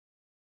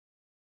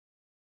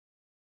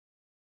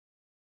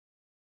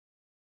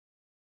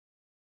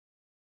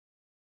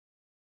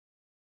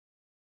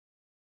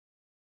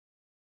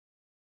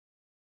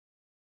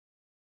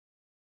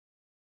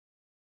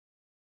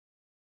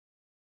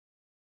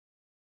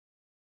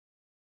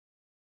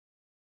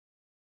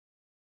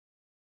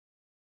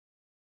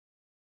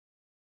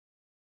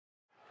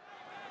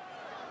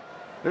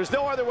There's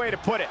no other way to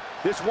put it.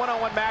 This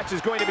one-on-one match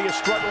is going to be a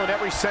struggle in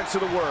every sense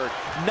of the word.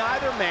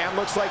 Neither man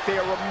looks like they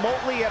are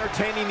remotely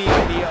entertaining the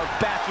idea of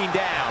backing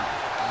down.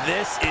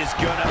 This is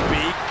gonna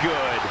be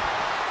good.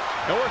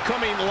 And we're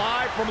coming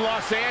live from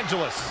Los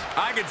Angeles.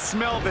 I could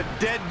smell the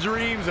dead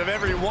dreams of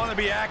every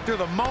wannabe actor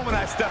the moment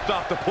I stepped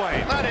off the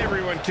plane. Not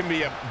everyone can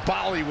be a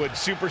Bollywood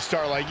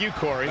superstar like you,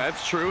 Corey.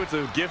 That's true. It's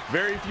a gift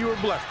very few are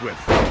blessed with.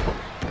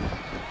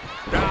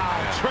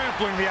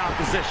 Trampling the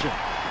opposition.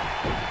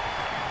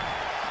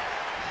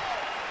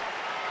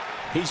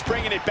 He's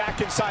bringing it back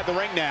inside the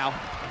ring now.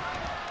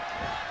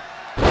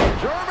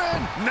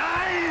 German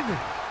 9.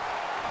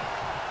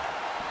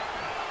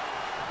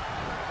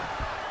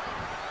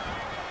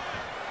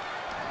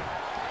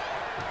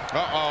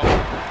 Uh-oh.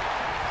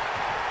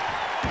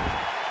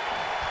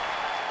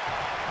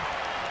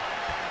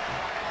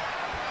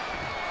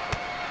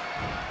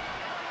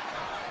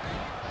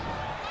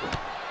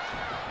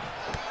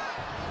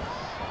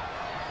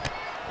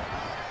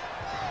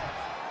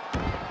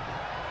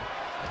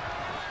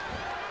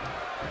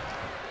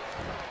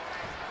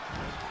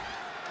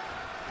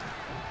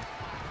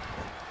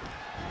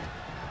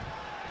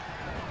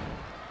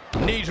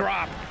 Knee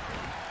drop.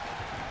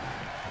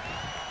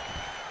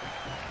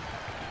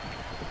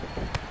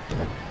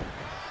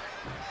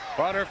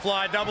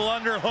 Butterfly double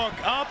underhook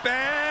up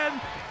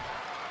and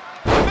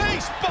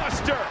face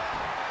buster.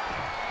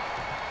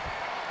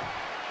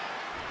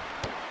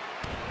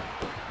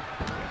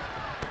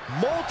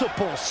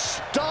 Multiple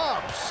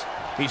stomps.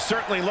 He's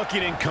certainly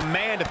looking in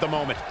command at the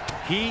moment.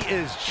 He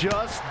is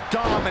just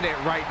dominant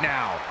right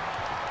now.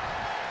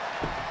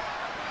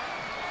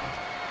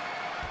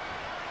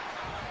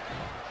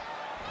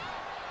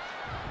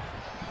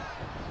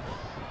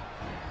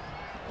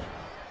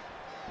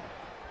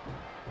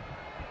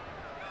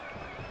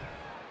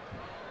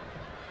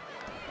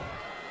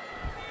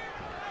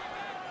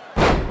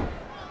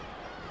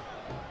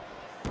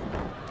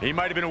 He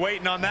might have been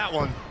waiting on that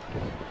one.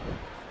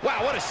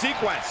 Wow, what a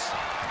sequence.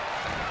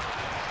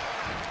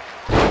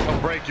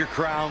 Don't break your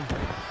crown.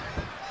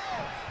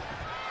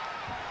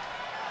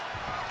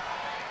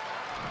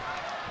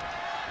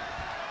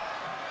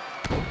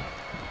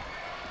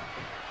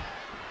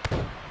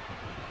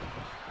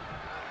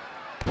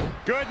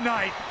 Good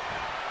night.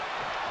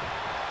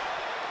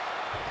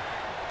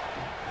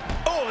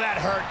 Oh, that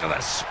hurt to the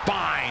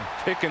spine.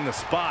 Picking the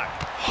spot.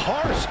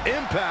 Harsh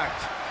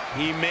impact.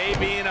 He may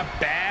be in a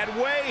bad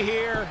way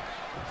here.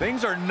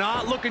 Things are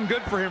not looking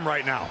good for him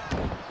right now.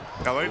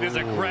 Now look at this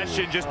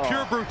aggression, just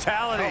pure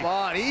brutality. Come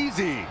on,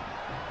 easy.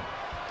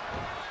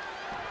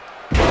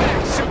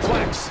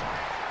 Suplex.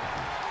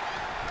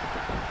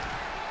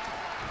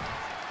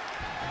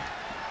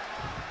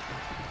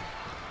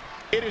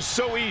 It is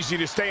so easy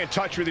to stay in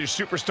touch with your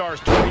superstars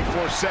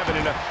 24/7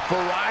 in a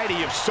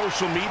variety of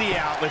social media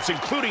outlets,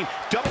 including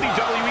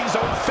WWE's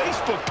own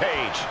Facebook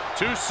page.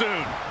 Too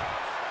soon.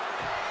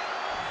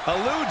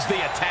 Eludes the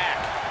attack.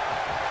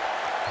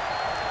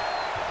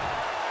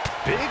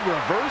 Big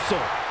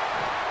reversal.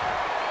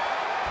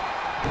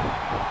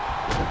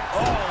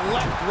 Oh,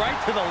 left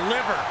right to the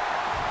liver.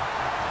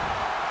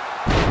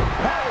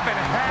 Half and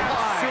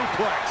half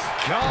suplex.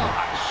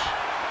 Gosh.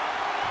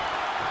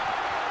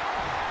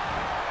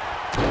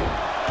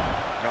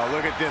 Now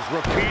look at this,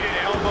 repeated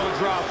elbow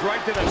drops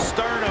right to the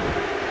sternum.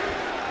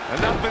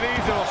 Enough of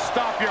these, it'll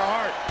stop your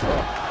heart.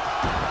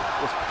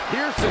 It's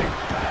piercing.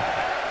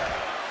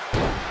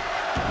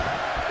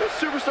 This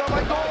superstar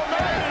might go all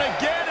night. And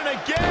again and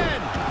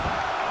again.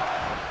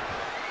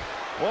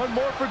 One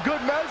more for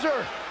good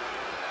measure.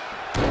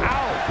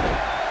 Ow.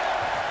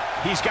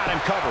 He's got him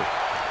covered.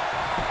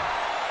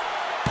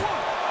 1,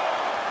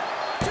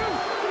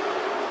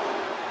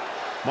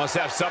 2. Must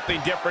have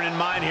something different in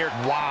mind here.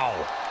 Wow.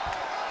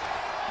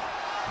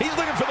 He's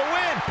looking for the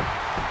win.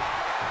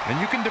 And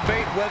you can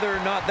debate whether or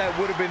not that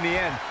would have been the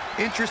end.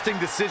 Interesting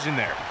decision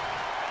there.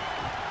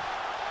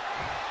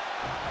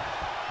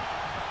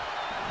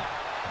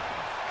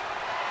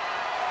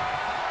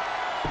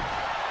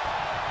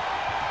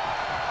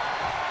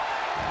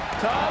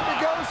 Time to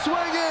go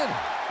swinging.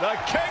 The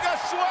king of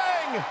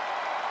swing.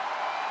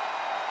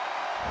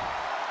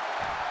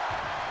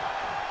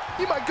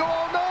 He might go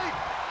all night.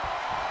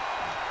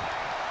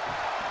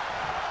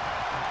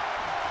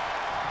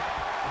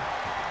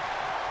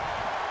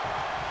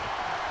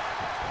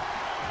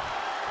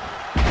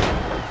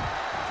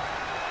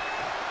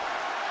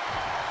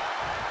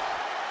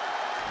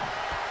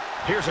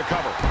 Here's a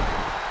cover. 1,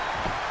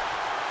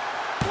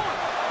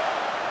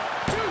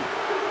 2,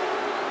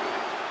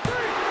 3.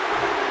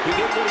 He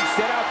did what he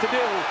set out to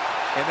do,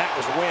 and that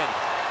was win.